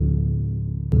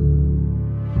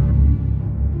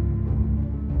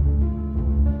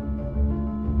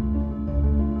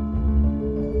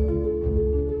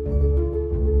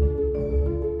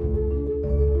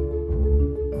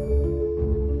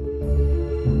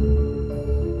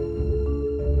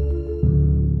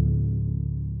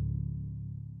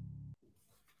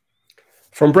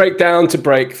From breakdown to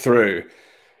breakthrough.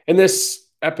 In this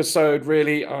episode,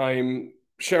 really, I'm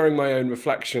sharing my own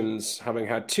reflections, having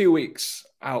had 2 weeks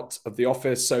out of the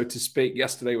office, so to speak.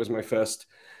 Yesterday was my first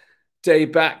day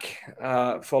back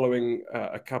following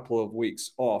a couple of weeks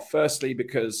off. Firstly,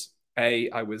 because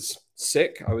I was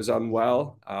sick, I was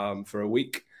unwell for a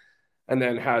week, and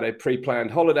then had a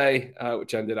pre-planned holiday,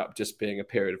 which ended up just being a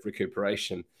period of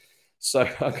recuperation. So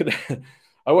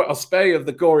I'll spare you of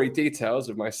the gory details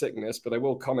of my sickness, but I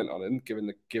will comment on them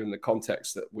given the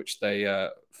context that which they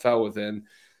fell within.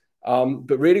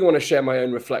 But really want to share my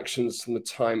own reflections from the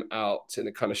time out in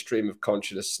a kind of stream of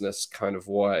consciousness kind of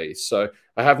way. So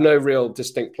I have no real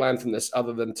distinct plan from this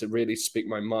other than to really speak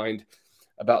my mind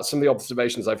about some of the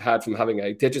observations I've had from having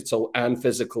a digital and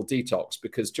physical detox.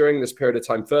 Because during this period of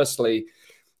time, firstly,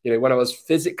 when I was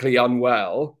physically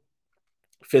unwell,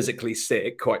 physically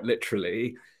sick, quite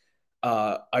literally,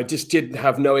 I just didn't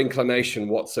have no inclination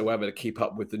whatsoever to keep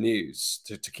up with the news,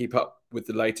 to keep up with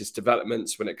the latest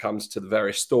developments when it comes to the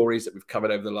various stories that we've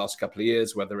covered over the last couple of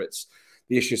years, whether it's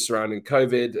the issues surrounding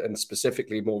COVID and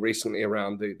specifically more recently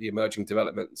around the emerging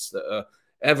developments that are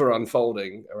ever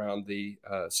unfolding around the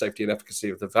safety and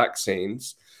efficacy of the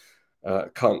vaccines.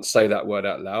 Can't say that word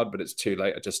out loud, but it's too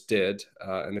late. I just did.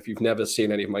 And if you've never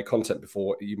seen any of my content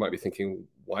before, you might be thinking,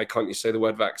 why can't you say the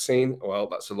word vaccine? Well,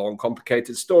 that's a long,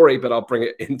 complicated story, but I'll bring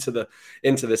it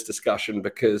into this discussion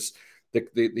because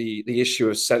the issue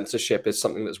of censorship is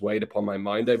something that's weighed upon my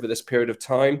mind over this period of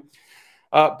time.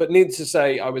 But needless to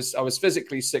say, I was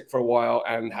physically sick for a while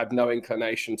and had no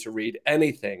inclination to read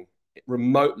anything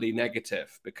remotely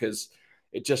negative because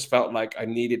it just felt like I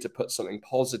needed to put something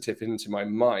positive into my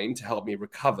mind to help me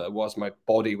recover whilst my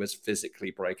body was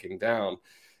physically breaking down.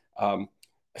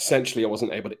 Essentially, I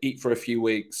wasn't able to eat for a few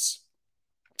weeks.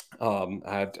 I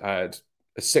had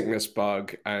a sickness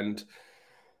bug. And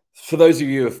for those of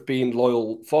you who have been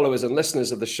loyal followers and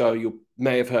listeners of the show, you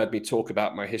may have heard me talk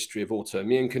about my history of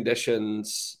autoimmune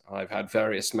conditions. I've had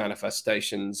various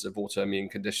manifestations of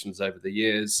autoimmune conditions over the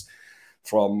years,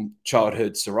 from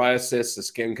childhood psoriasis, a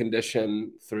skin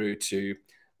condition, through to,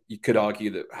 you could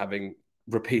argue that having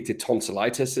repeated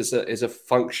tonsillitis is a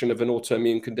function of an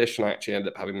autoimmune condition. I actually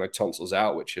ended up having my tonsils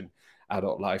out, which in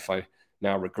adult life I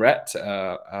now regret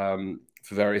for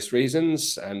various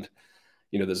reasons. And,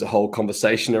 there's a whole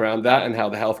conversation around that and how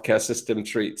the healthcare system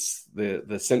treats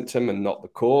the symptom and not the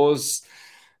cause.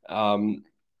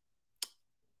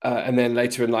 And then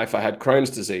later in life, I had Crohn's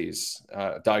disease,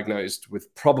 diagnosed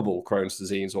with probable Crohn's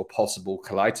disease or possible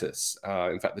colitis.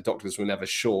 In fact, the doctors were never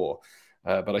sure.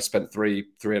 But I spent three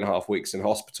and a half weeks in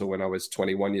hospital when I was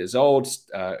 21 years old.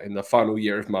 In the final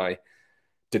year of my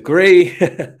degree,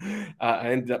 I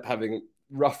ended up having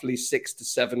roughly 6 to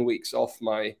 7 weeks off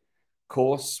my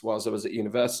course whilst I was at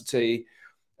university.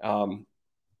 And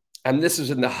this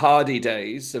was in the hardy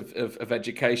days of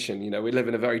education. We live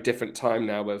in a very different time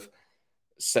now of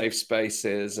safe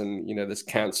spaces and this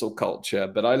cancel culture,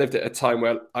 but I lived at a time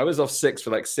where I was off sick for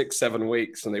like 6-7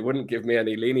 weeks and they wouldn't give me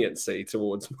any leniency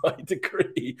towards my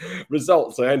degree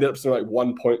results. I ended up something like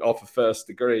 1 point off a first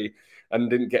degree and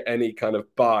didn't get any kind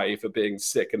of buy for being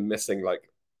sick and missing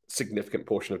like significant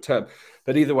portion of term.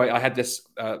 But either way, I had this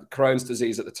Crohn's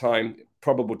disease at the time,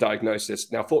 probable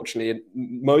diagnosis. Now, fortunately,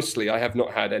 mostly I have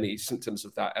not had any symptoms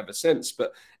of that ever since,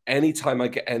 but anytime I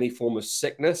get any form of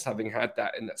sickness, having had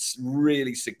that in that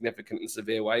really significant and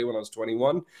severe way when I was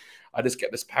 21, I just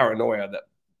get this paranoia that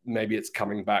maybe it's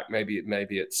coming back, maybe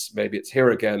it's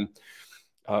here again,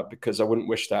 because I wouldn't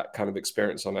wish that kind of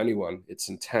experience on anyone. It's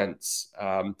intense.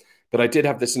 But I did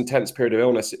have this intense period of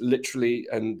illness. It literally,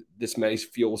 and this may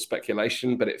fuel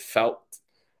speculation, but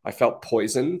I felt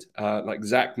poisoned. Like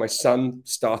Zach, my son,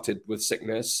 started with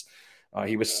sickness.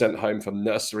 He was sent home from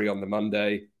nursery on the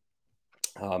Monday.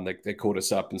 They called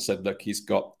us up and said, look, he's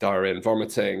got diarrhea and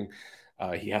vomiting.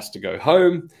 He has to go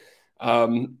home.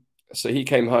 So he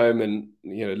came home and,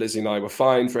 Lizzie and I were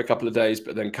fine for a couple of days.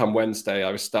 But then come Wednesday,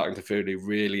 I was starting to feel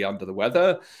really under the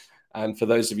weather. And for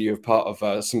those of you who are part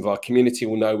of some of our community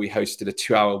will know, we hosted a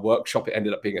 2-hour workshop. It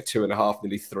ended up being a 2.5,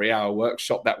 nearly 3-hour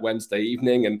workshop that Wednesday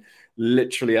evening. And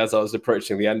literally, as I was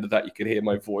approaching the end of that, you could hear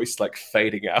my voice like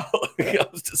fading out. I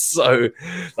was just so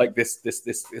like this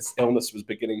illness was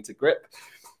beginning to grip.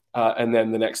 And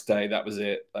then the next day, that was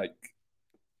it. Like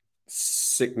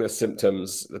sickness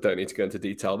symptoms. I don't need to go into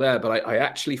detail there, but I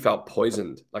actually felt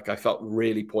poisoned. Like I felt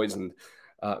really poisoned.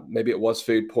 Maybe it was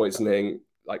food poisoning.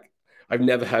 Like I've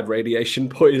never had radiation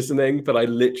poisoning, but I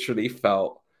literally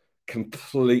felt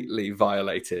completely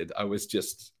violated. I was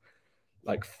just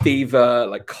like fever,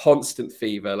 like constant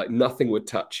fever, like nothing would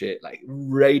touch it, like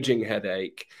raging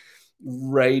headache.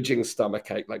 raging stomach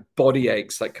ache, like body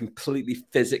aches, like completely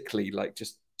physically, like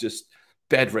just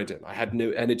bedridden. I had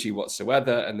no energy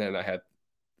whatsoever, and then I had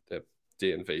the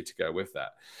D&V to go with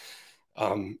that.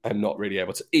 And not really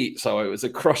able to eat. So it was a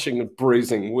crushing and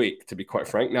bruising week, to be quite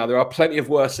frank. Now, there are plenty of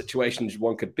worse situations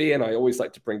one could be in. I always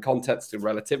like to bring context to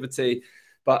relativity,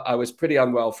 but I was pretty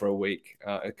unwell for a week.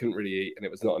 I couldn't really eat, and it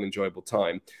was not an enjoyable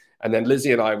time. And then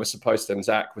Lizzie and I were supposed to, and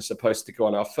Zach was supposed to go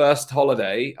on our first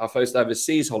holiday, our first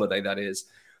overseas holiday, that is.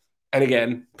 And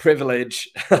again,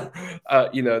 privilege.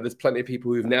 There's plenty of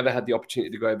people who've never had the opportunity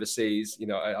to go overseas.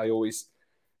 I always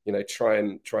try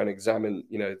and examine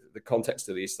the context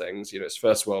of these things. It's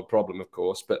first world problem, of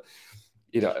course, but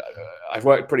I've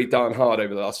worked pretty darn hard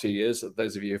over the last few years.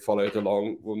 Those of you who followed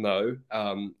along will know,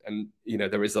 and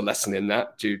there is a lesson in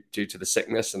that due to the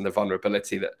sickness and the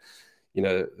vulnerability that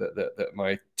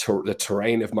the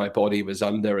terrain of my body was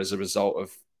under as a result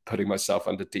of putting myself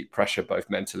under deep pressure, both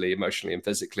mentally, emotionally, and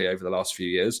physically over the last few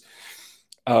years.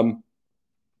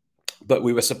 But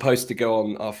we were supposed to go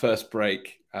on our first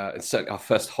break. So our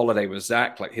first holiday with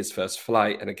Zach, like his first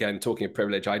flight. And again, talking of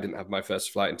privilege, I didn't have my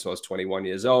first flight until I was 21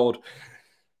 years old.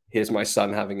 Here's my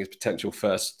son having his potential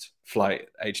first flight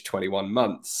age 21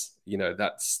 months.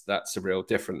 That's a real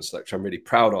difference, which I'm really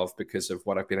proud of because of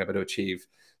what I've been able to achieve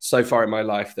so far in my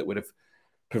life that would have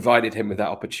provided him with that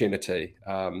opportunity.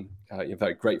 I'm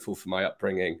very grateful for my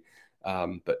upbringing.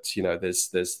 But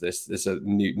there's a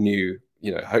new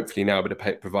hopefully now able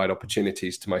to provide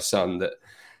opportunities to my son that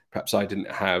perhaps I didn't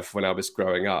have when I was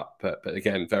growing up. But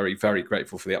again, very, very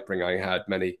grateful for the upbringing I had.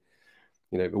 It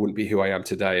wouldn't be who I am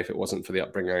today if it wasn't for the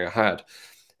upbringing I had.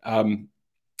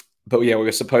 But yeah, we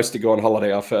were supposed to go on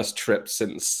holiday, our first trip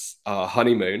since our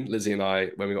honeymoon. Lizzie and I,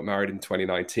 when we got married in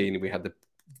 2019, we had the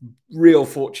real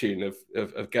fortune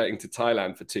of getting to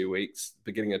Thailand for 2 weeks,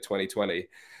 beginning of 2020.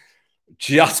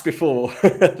 Just before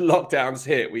lockdowns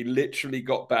hit, we literally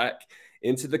got back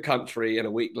into the country, and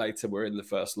a week later, we're in the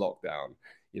first lockdown.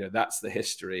 That's the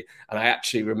history. And I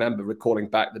actually remember recalling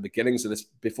back the beginnings of this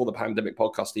before the pandemic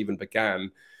podcast even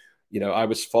began. I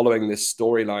was following this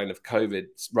storyline of COVID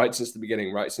right since the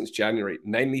beginning, right since January,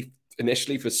 mainly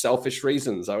initially for selfish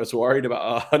reasons. I was worried about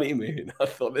our honeymoon. I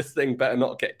thought this thing better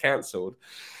not get cancelled.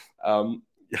 We're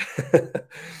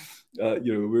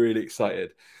really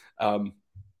excited.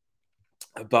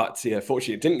 But yeah,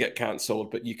 fortunately, it didn't get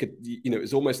cancelled. But it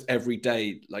was almost every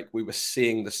day, like we were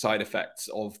seeing the side effects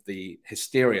of the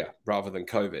hysteria rather than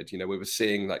COVID. We were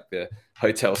seeing like the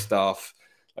hotel staff,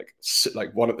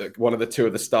 like one of the two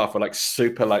of the staff were like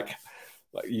super like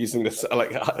using this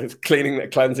like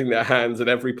cleansing their hands and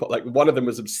every pot. Like one of them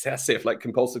was obsessive, like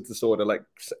compulsive disorder, like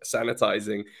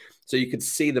sanitizing. So you could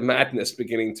see the madness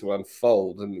beginning to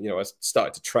unfold, and I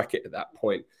started to track it at that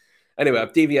point. Anyway,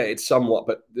 I've deviated somewhat,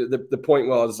 but the point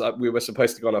was we were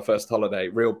supposed to go on our first holiday,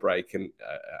 real break, and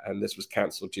this was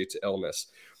cancelled due to illness.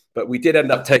 But we did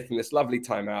end up taking this lovely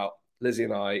time out. Lizzie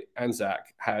and I and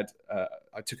Zach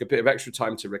I took a bit of extra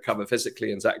time to recover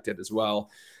physically, and Zach did as well.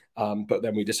 But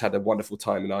then we just had a wonderful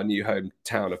time in our new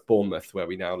hometown of Bournemouth, where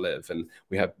we now live. And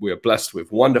we were blessed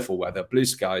with wonderful weather, blue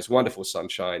skies, wonderful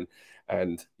sunshine,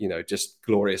 and just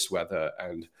glorious weather.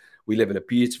 And we live in a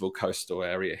beautiful coastal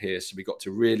area here, so we got to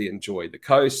really enjoy the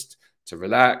coast, to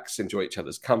relax, enjoy each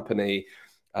other's company.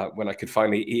 When I could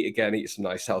finally eat again, eat some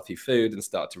nice healthy food and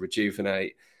start to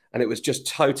rejuvenate. And it was just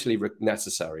totally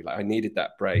necessary. Like I needed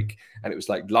that break. And it was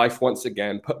like life once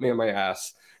again put me on my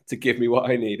ass to give me what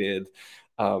I needed.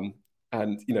 And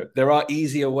there are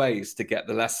easier ways to get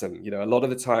the lesson. A lot of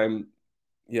the time,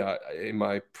 in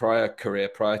my prior career,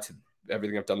 prior to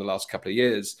everything I've done the last couple of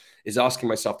years, is asking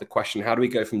myself the question, how do we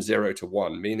go from 0 to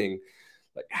 1? Meaning,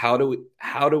 like, how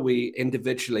do we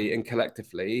individually and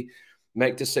collectively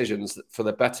make decisions for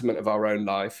the betterment of our own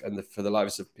life and for the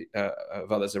lives of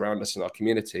others around us in our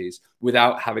communities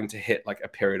without having to hit like a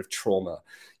period of trauma.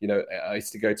 I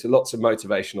used to go to lots of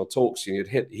motivational talks, and you'd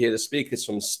hear the speakers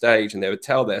from stage, and they would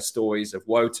tell their stories of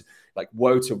woe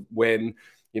to win,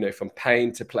 from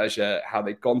pain to pleasure, how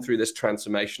they'd gone through this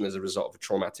transformation as a result of a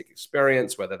traumatic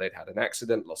experience, whether they'd had an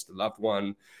accident, lost a loved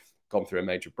one, gone through a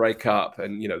major breakup.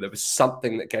 And, there was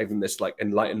something that gave them this like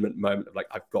enlightenment moment of like,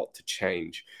 I've got to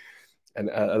change. And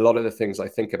a lot of the things I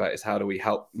think about is how do we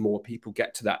help more people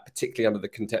get to that, particularly under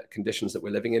the conditions that we're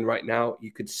living in right now.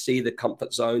 You could see the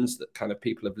comfort zones that kind of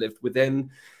people have lived within.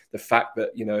 The fact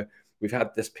that, we've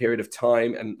had this period of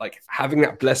time and like having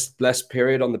that blessed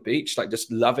period on the beach, like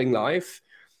just loving life.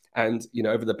 And,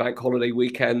 over the bank holiday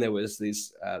weekend, there was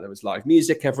live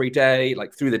music every day,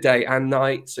 like through the day and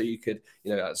night. So you could,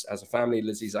 as a family,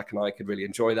 Lizzie, Zach and I could really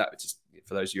enjoy that. Which is,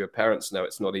 for those of you who are parents, know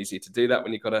it's not easy to do that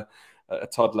when you've got a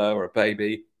toddler or a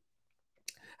baby.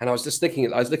 And I was just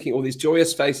thinking, I was looking at all these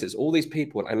joyous faces, all these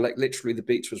people, and like literally the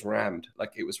beach was rammed.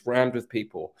 Like it was rammed with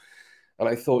people. And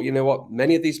I thought, you know what?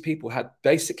 Many of these people had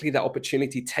basically that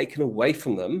opportunity taken away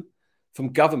from them, from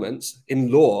governments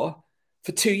in law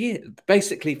for 2 years,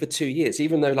 basically for 2 years,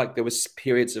 even though like there was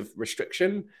periods of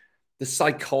restriction. The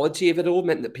psychology of it all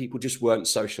meant that people just weren't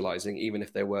socializing, even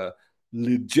if they were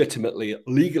legitimately,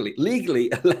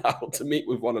 legally allowed to meet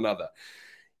with one another.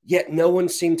 Yet no one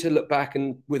seemed to look back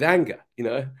and with anger, you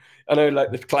know. I know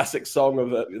like the classic song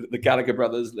of the Gallagher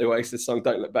brothers, the Oasis song,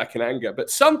 "Don't Look Back in Anger," but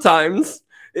sometimes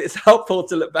it's helpful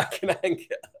to look back in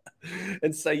anger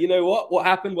and say, you know what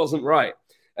happened wasn't right.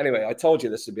 Anyway, I told you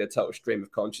this would be a total stream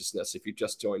of consciousness. If you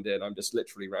just joined in, I'm just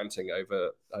literally ranting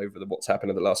over what's happened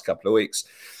in the last couple of weeks.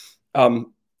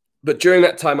 But during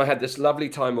that time, I had this lovely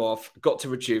time off, got to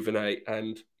rejuvenate,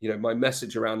 and you know, my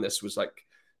message around this was like,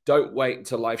 don't wait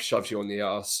until life shoves you on the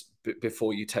ass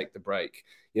before you take the break.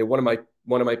 You know,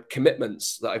 one of my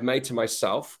commitments that I've made to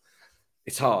myself.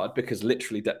 It's hard because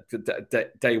literally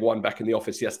day one back in the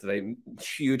office yesterday,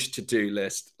 huge to-do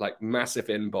list, like massive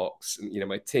inbox. And, you know,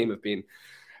 my team have been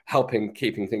helping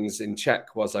keeping things in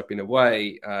check whilst I've been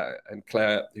away. And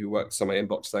Claire, who works on my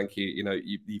inbox, thank you. You know,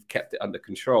 you've kept it under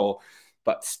control.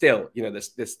 But still, you know,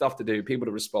 there's stuff to do, people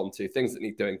to respond to, things that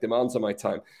need doing, demands on my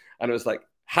time. And it was like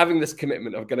having this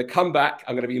commitment of going to come back.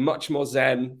 I'm going to be much more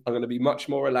zen. I'm going to be much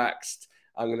more relaxed.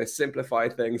 I'm going to simplify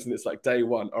things. And it's like day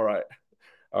one. All right,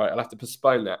 I'll have to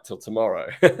postpone that till tomorrow.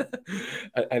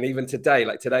 And even today,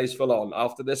 like today's full on.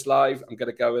 After this live, I'm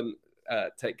going to go and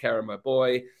take care of my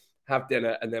boy, have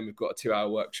dinner, and then we've got a 2-hour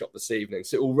workshop this evening.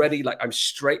 So already, like, I'm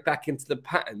straight back into the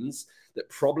patterns that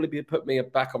probably put me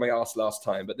back on my ass last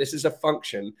time. But this is a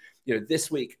function. You know, this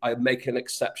week I make an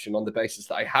exception on the basis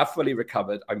that I have fully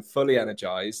recovered. I'm fully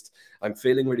energized. I'm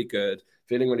feeling really good,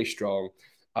 feeling really strong.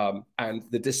 And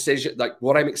the decision, like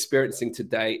what I'm experiencing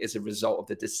today, is a result of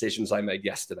the decisions I made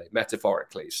yesterday,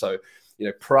 metaphorically. So, you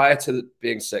know, prior to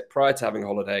being sick, prior to having a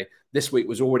holiday, this week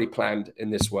was already planned in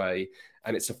this way.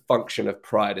 And it's a function of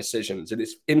prior decisions. And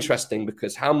it's interesting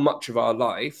because how much of our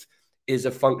life is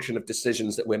a function of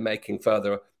decisions that we're making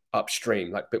further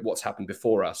upstream, like what's happened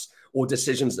before us, or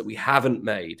decisions that we haven't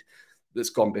made that's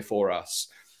gone before us.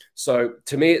 So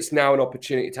to me, it's now an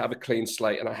opportunity to have a clean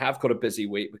slate. And I have got a busy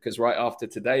week because right after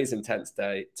today's intense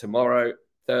day, tomorrow,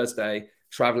 Thursday,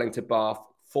 traveling to Bath,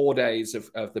 4 days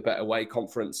of the Better Way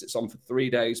conference. It's on for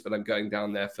 3 days, but I'm going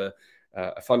down there for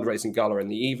a fundraising gala in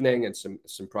the evening and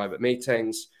some private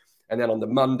meetings. And then on the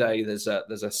Monday, there's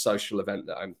a social event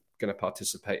that I'm going to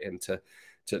participate in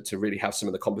to really have some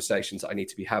of the conversations that I need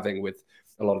to be having with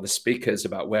a lot of the speakers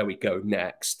about where we go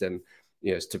next, and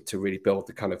you know, to really build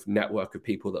the kind of network of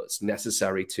people that's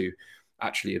necessary to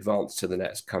actually advance to the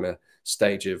next kind of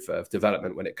stage of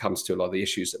development when it comes to a lot of the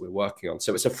issues that we're working on.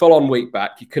 So it's a full-on week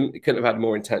back. You couldn't have had a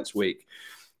more intense week.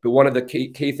 But one of the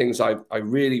key things I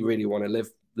really, really want to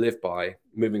live by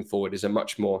moving forward is a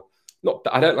much more,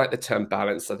 I don't like the term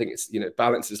balance. I think it's, you know,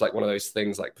 balance is like one of those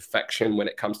things like perfection when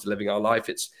it comes to living our life.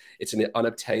 It's an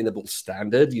unobtainable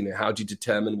standard. You know, how do you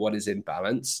determine what is in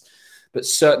balance? But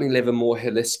certainly live a more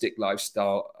holistic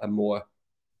lifestyle, a more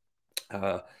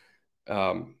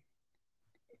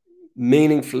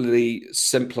meaningfully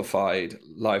simplified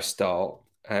lifestyle,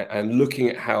 and looking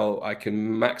at how I can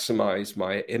maximize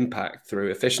my impact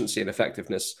through efficiency and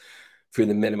effectiveness through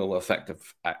the minimal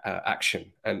effective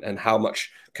action, and how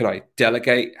much can I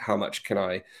delegate, how much can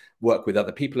I work with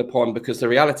other people upon, because the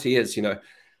reality is, you know,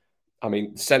 I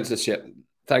mean, censorship,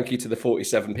 thank you to the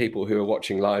 47 people who are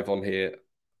watching live on here.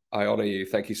 I honor you.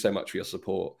 Thank you so much for your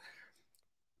support.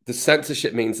 The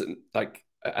censorship means that, like,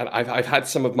 and I've had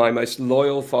some of my most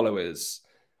loyal followers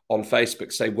on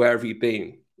Facebook say, "Where have you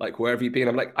been? Like, where have you been?"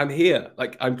 I'm like, "I'm here.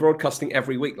 Like, I'm broadcasting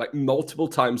every week, like multiple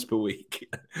times per week."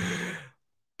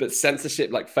 But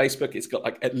censorship, like Facebook, it's got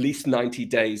like at least 90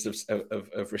 days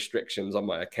of restrictions on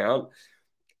my account.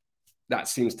 That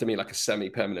seems to me like a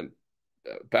semi-permanent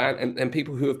ban. And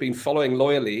people who have been following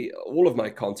loyally all of my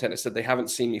content have said they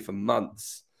haven't seen me for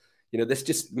months. You know, this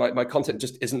just, my content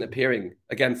just isn't appearing.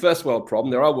 Again, first world problem.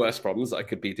 There are worse problems that I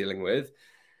could be dealing with.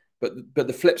 But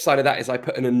the flip side of that is I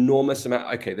put an enormous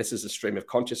amount. Okay, this is a stream of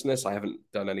consciousness. I haven't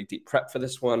done any deep prep for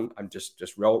this one. I'm just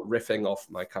riffing off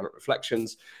my current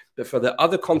reflections. But for the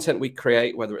other content we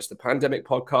create, whether it's the Pandemic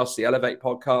podcast, the Elevate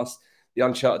podcast, the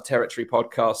Uncharted Territory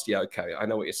podcast, yeah, okay, I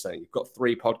know what you're saying. You've got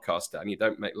 3 podcasts down. You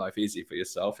don't make life easy for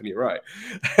yourself, and you're right.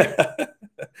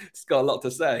 It's got a lot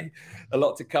to say, a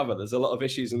lot to cover. There's a lot of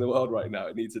issues in the world right now.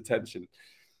 It needs attention.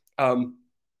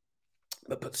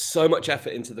 But put so much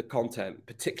effort into the content,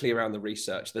 particularly around the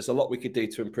research. There's a lot we could do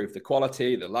to improve the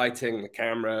quality, the lighting, the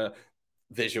camera,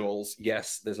 visuals.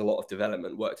 Yes, there's a lot of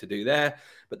development work to do there,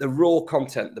 but the raw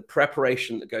content, the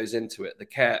preparation that goes into it, the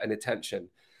care and attention,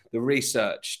 the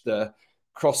research, the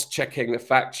cross-checking, the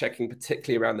fact-checking,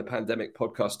 particularly around the pandemic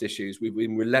podcast issues, we've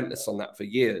been relentless on that for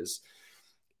years.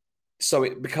 So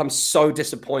it becomes so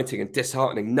disappointing and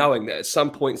disheartening knowing that at some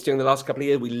points during the last couple of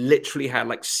years, we literally had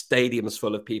like stadiums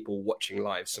full of people watching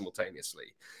live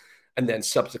simultaneously. And then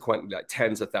subsequently, like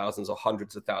tens of thousands or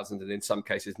hundreds of thousands, and in some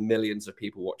cases, millions of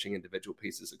people watching individual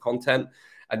pieces of content.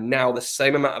 And now the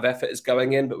same amount of effort is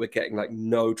going in, but we're getting like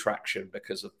no traction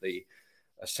because of the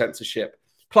censorship.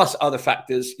 Plus other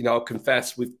factors, I'll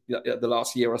confess, we've the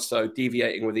last year or so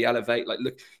deviating with the Elevate, like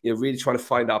look, really trying to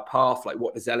find our path. Like,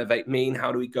 what does Elevate mean?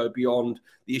 How do we go beyond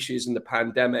the issues in the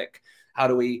pandemic? How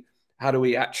do we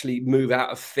actually move out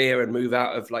of fear and move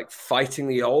out of like fighting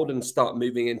the old and start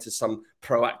moving into some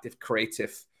proactive,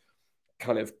 creative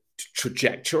kind of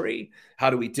trajectory? How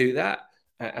do we do that?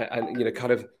 And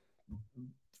kind of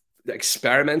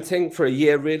experimenting for a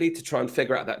year really to try and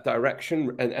figure out that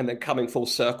direction, and then coming full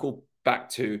circle back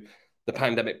to the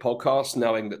pandemic podcast,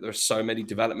 knowing that there are so many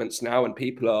developments now and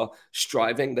people are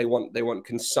striving. They want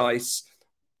concise,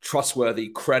 trustworthy,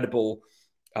 credible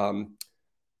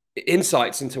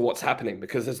insights into what's happening,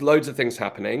 because there's loads of things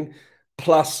happening.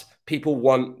 Plus people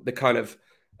want the kind of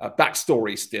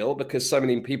backstory still, because so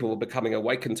many people are becoming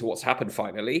awakened to what's happened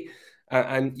finally.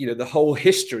 And the whole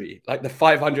history, like the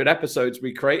 500 episodes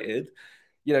we created,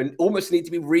 almost need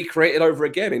to be recreated over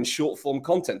again in short form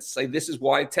content to say, this is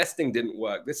why testing didn't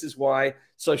work. This is why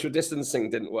social distancing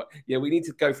didn't work. We need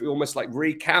to go through almost like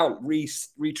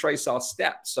retrace our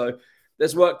steps. So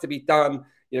there's work to be done.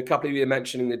 A couple of you are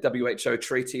mentioning the WHO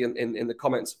treaty in the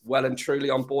comments. Well and truly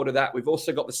on board of that. We've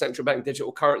also got the central bank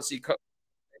digital currency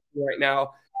right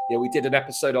now. We did an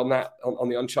episode on that on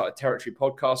the Uncharted Territory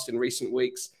podcast in recent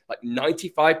weeks. Like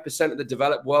 95% of the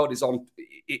developed world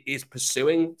is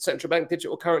pursuing central bank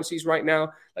digital currencies right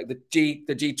now. Like the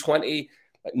G20,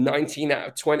 like 19 out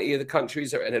of 20 of the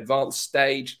countries are at an advanced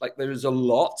stage. Like there is a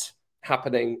lot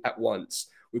happening at once.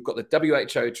 We've got the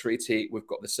WHO treaty, we've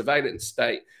got the surveillance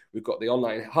state, we've got the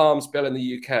online harms bill in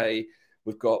the UK,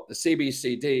 we've got the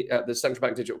CBCD, the central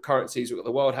bank digital currencies, we've got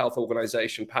the World Health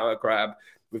Organization power grab,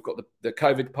 we've got the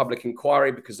COVID public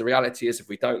inquiry, because the reality is if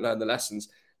we don't learn the lessons,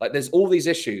 like there's all these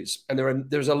issues, and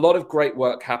there's a lot of great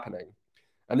work happening.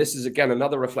 And this is, again,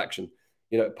 another reflection.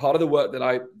 Part of the work that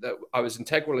I was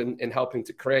integral in helping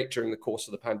to create during the course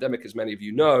of the pandemic, as many of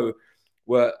you know,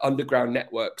 were underground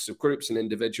networks of groups and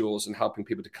individuals, and helping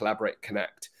people to collaborate,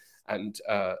 connect, and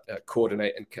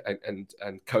coordinate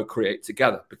and co-create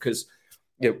together. Because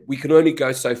we can only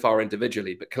go so far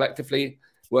individually, but collectively,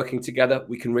 working together,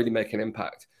 we can really make an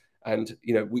impact. And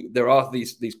there are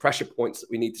these pressure points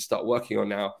that we need to start working on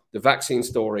now. The vaccine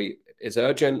story is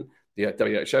urgent. The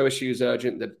WHO issue is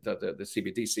urgent. The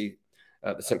CBDC,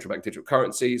 the central bank digital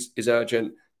currencies, is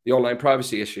urgent. The online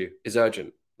privacy issue is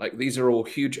urgent. Like these are all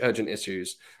huge, urgent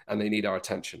issues, and they need our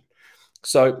attention.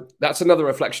 So that's another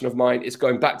reflection of mine. It's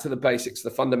going back to the basics,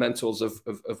 the fundamentals of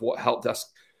what helped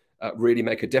us really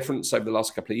make a difference over the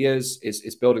last couple of years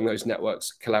is building those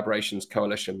networks, collaborations,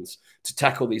 coalitions to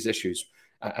tackle these issues.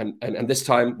 And this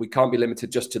time we can't be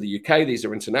limited just to the UK. These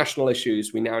are international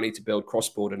issues. We now need to build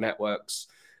cross-border networks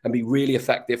and be really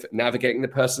effective at navigating the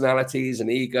personalities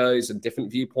and egos and different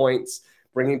viewpoints,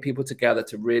 bringing people together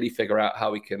to really figure out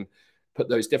how we can put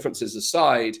those differences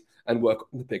aside and work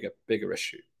on the bigger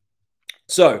issue.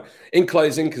 So in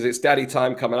closing, because it's daddy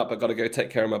time coming up, I've got to go take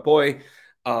care of my boy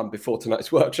before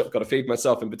tonight's workshop. I've got to feed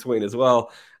myself in between as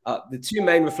well. The two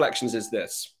main reflections is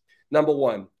this. Number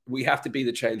one, we have to be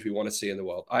the change we want to see in the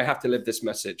world. I have to live this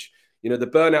message. The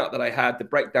burnout that I had, the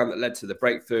breakdown that led to the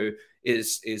breakthrough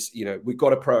is we've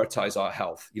got to prioritize our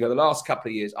health. The last couple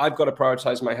of years, I've got to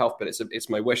prioritize my health, but it's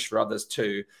my wish for others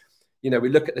too. We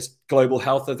look at this global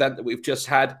health event that we've just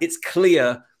had. It's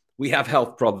clear we have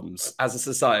health problems as a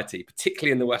society,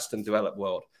 particularly in the Western developed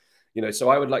world. So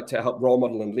I would like to help role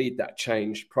model and lead that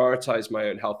change, prioritize my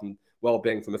own health and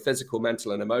well-being from a physical,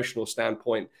 mental, and emotional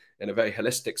standpoint in a very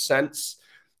holistic sense.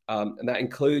 And that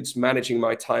includes managing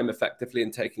my time effectively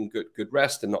and taking good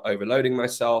rest and not overloading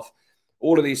myself.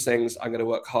 All of these things I'm going to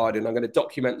work hard, and I'm going to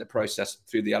document the process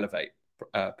through the Elevate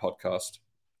podcast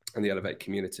and the Elevate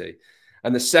community.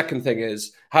 And the second thing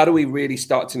is, how do we really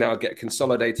start to now get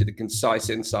consolidated and concise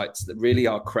insights that really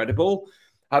are credible?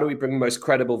 How do we bring the most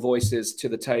credible voices to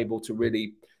the table to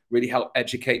really really help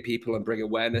educate people and bring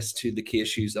awareness to the key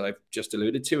issues that I've just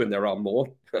alluded to. And there are more.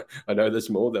 I know there's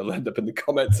more. They'll end up in the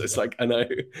comments. It's like, I know,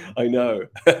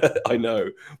 I know.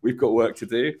 We've got work to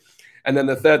do. And then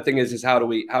the third thing is how do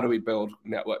we build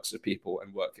networks of people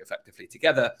and work effectively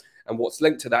together? And what's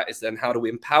linked to that is then how do we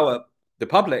empower the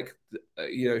public,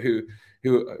 who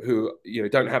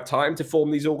don't have time to form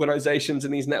these organizations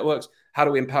and these networks? How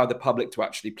do we empower the public to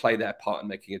actually play their part in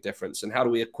making a difference? And how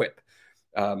do we equip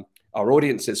our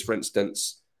audiences, for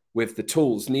instance, with the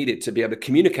tools needed to be able to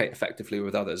communicate effectively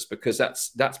with others? Because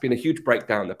that's been a huge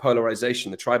breakdown, the polarization,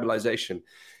 the tribalization.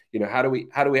 How do we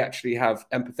actually have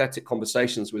empathetic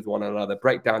conversations with one another,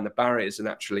 break down the barriers, and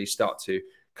actually start to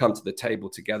come to the table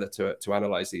together to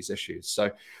analyze these issues? So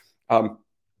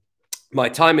my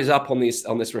time is up on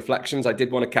this reflections. I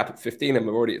did want to cap at 15, and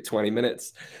we're already at 20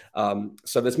 minutes.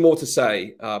 So there's more to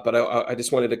say, but I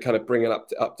just wanted to kind of bring it up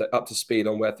to speed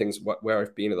on where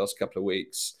I've been in those couple of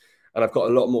weeks. And I've got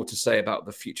a lot more to say about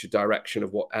the future direction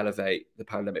of what Elevate, the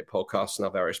Pandemic Podcast, and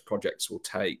our various projects will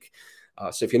take.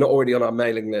 So if you're not already on our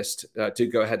mailing list, do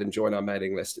go ahead and join our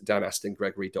mailing list at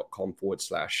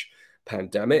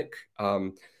danastingregory.com/pandemic.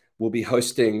 We'll be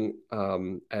hosting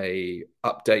a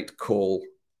update call,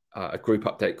 a group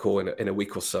update call in a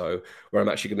week or so, where I'm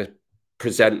actually going to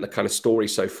present the kind of story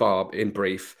so far in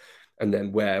brief, and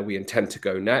then where we intend to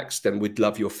go next. And we'd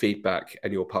love your feedback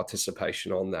and your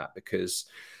participation on that, because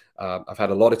I've had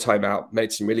a lot of time out,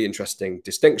 made some really interesting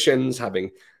distinctions,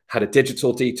 having had a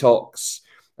digital detox.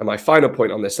 And my final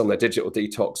point on the digital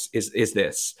detox is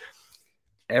this.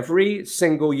 Every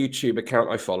single YouTube account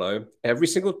I follow, every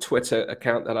single Twitter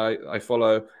account that I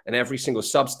follow, and every single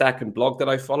Substack and blog that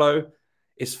I follow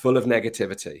is full of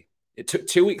negativity. It took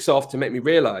 2 weeks off to make me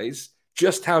realize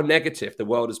just how negative the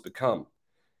world has become.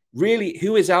 Really,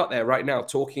 who is out there right now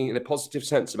talking in a positive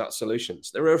sense about solutions?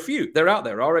 There are a few. They're out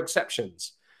there. There are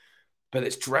exceptions. But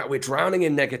we're drowning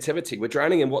in negativity. We're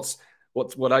drowning in what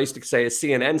I used to say is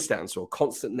CNN stands for,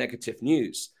 constant negative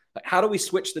news. Like, how do we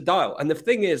switch the dial? And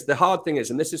the hard thing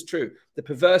is, and this is true, the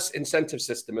perverse incentive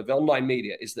system of online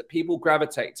media is that people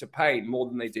gravitate to pain more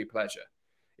than they do pleasure.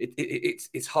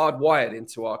 It's hardwired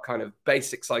into our kind of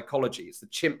basic psychology. It's the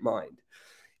chimp mind.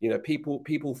 People,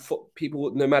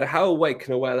 no matter how awake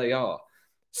and aware they are,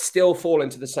 still fall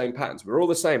into the same patterns. We're all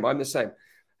the same. I'm the same.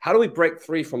 How do we break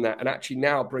free from that and actually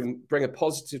now bring a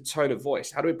positive tone of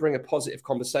voice? How do we bring a positive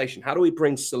conversation? How do we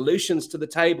bring solutions to the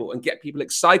table and get people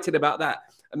excited about that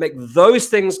and make those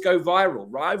things go viral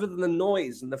rather than the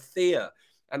noise and the fear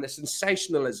and the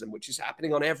sensationalism, which is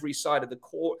happening on every side of the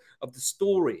core of the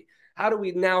story? How do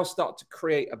we now start to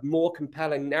create a more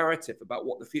compelling narrative about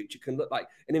what the future can look like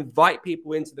and invite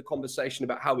people into the conversation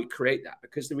about how we create that?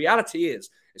 Because the reality is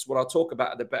what I'll talk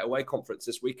about at the Better Way conference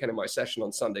this weekend in my session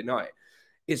on Sunday night,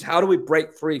 is how do we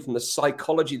break free from the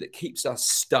psychology that keeps us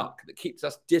stuck, that keeps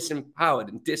us disempowered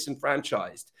and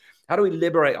disenfranchised? How do we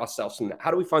liberate ourselves from that?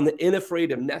 How do we find the inner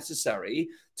freedom necessary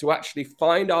to actually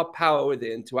find our power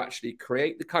within, to actually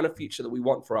create the kind of future that we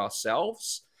want for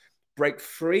ourselves, break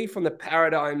free from the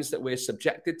paradigms that we're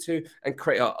subjected to, and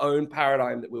create our own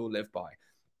paradigm that we will live by?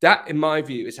 That, in my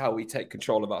view, is how we take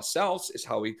control of ourselves, is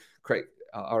how we create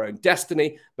our own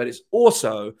destiny, but it's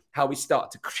also how we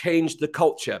start to change the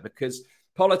culture, because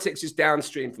politics is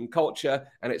downstream from culture,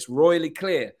 and it's royally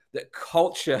clear that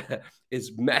culture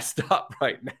is messed up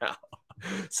right now.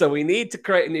 So we need to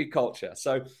create a new culture.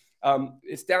 So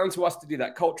it's down to us to do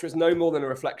that. Culture is no more than a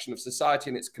reflection of society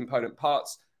and its component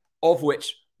parts, of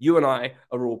which you and I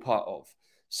are all part of.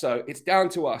 So it's down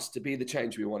to us to be the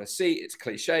change we want to see. It's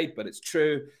cliched, but it's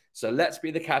true. So let's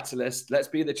be the catalyst. Let's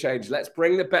be the change. Let's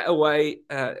bring the Better Way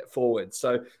forward.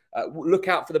 So look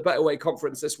out for the Better Way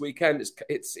conference this weekend.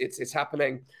 It's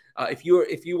happening. If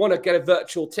you want to get a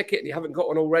virtual ticket and you haven't got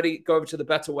one already, go over to the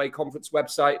Better Way conference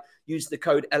website. Use the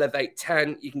code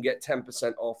Elevate10. You can get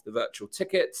 10% off the virtual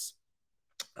tickets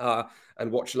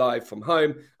and watch live from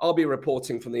home. I'll be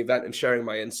reporting from the event and sharing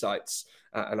my insights.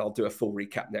 And I'll do a full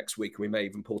recap next week. We may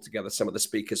even pull together some of the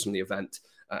speakers from the event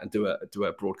and do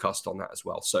a broadcast on that as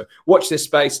well. So watch this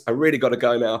space. I really got to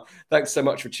go now. Thanks so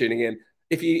much for tuning in.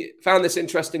 If you found this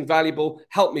interesting, valuable,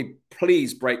 help me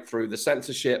please break through the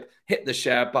censorship, hit the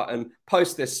share button,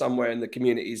 post this somewhere in the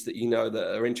communities that you know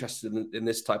that are interested in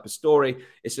this type of story.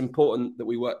 It's important that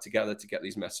we work together to get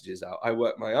these messages out. I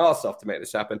work my arse off to make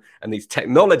this happen, and these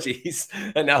technologies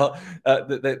are now,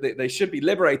 they should be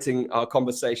liberating our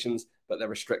conversations, but they're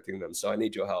restricting them. So I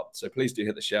need your help. So please do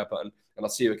hit the share button, and I'll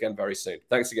see you again very soon.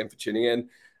 Thanks again for tuning in.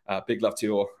 Big love to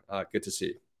you all. Good to see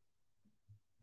you.